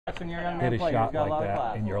hit a shot like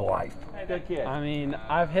that in your life? Good kid. I mean,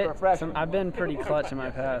 I've been pretty clutch in my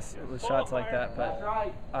past with shots like that,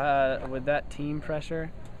 but with that team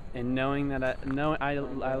pressure and knowing that I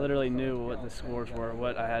literally knew what the scores were,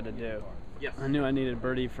 what I had to do. Yes. I knew I needed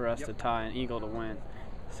birdie for us to tie and eagle to win.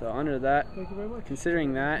 So under that,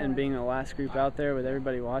 considering that and being the last group out there with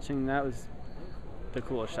everybody watching, that was the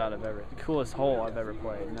coolest coolest hole I've ever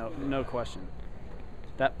played. No question.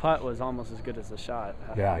 That putt was almost as good as the shot.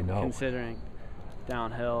 Yeah, I know. Considering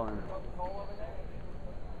downhill and.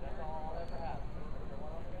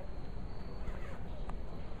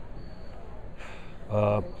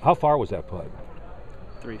 How far was that putt?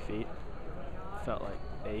 3 feet. Felt like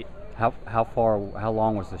 8. How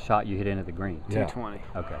long was the shot you hit into the green? 220.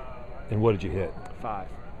 Okay. And what did you hit? 5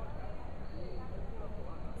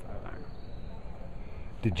 iron.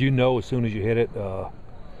 Did you know as soon as you hit it?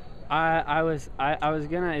 I was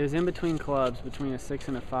gonna. It was in between clubs, between a 6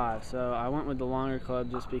 and a 5. So I went with the longer club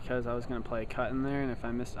just because I was gonna play a cut in there, and if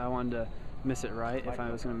I missed, I wanted to miss it right. If I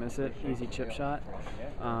was gonna miss it, easy chip shot.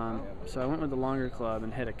 So I went with the longer club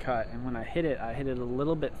and hit a cut. And when I hit it a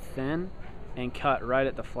little bit thin, and cut right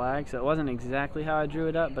at the flag. So it wasn't exactly how I drew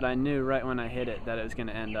it up, but I knew right when I hit it that it was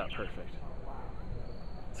gonna end up perfect.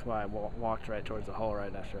 That's why I walked right towards the hole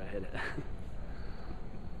right after I hit it.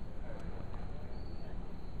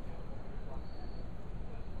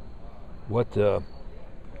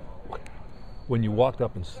 When you walked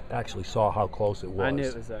up and actually saw how close it was? I knew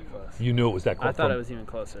it was that close. You knew it was that close? I thought it was even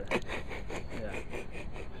closer. Yeah.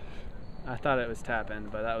 I thought it was tap in,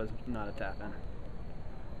 but that was not a tap in.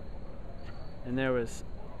 And there was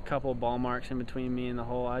a couple ball marks in between me and the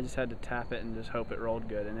hole. I just had to tap it and just hope it rolled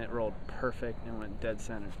good, and it rolled perfect and went dead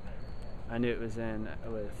center. I knew it was in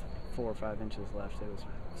with 4 or 5 inches left. It was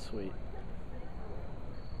sweet.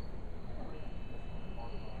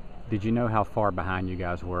 Did you know how far behind you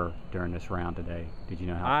guys were during this round today? Did you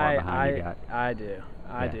know how far behind you got? I do.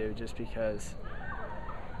 I do, just because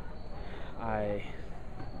I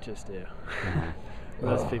just do.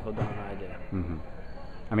 Most people don't. I do. Mm-hmm.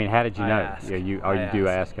 I mean, how did you know? Ask. Yeah, you do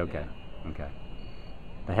ask. Okay, okay.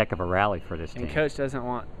 The heck of a rally for this team. And coach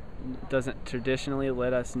doesn't traditionally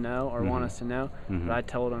let us know or want us to know, but I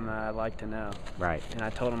told him that I'd like to know. Right. And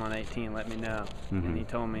I told him on 18, let me know. And he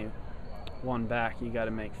told me, 1 back, you got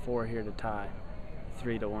to make 4 here to tie,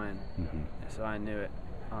 3 to win. So I knew it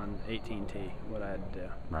on 18T what I had to do.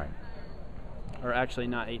 Right. Or actually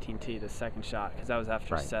not 18T, the second shot, because that was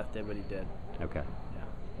after Seth did what he did. Okay. Yeah.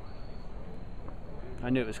 I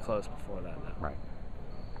knew it was close before that, though. Right.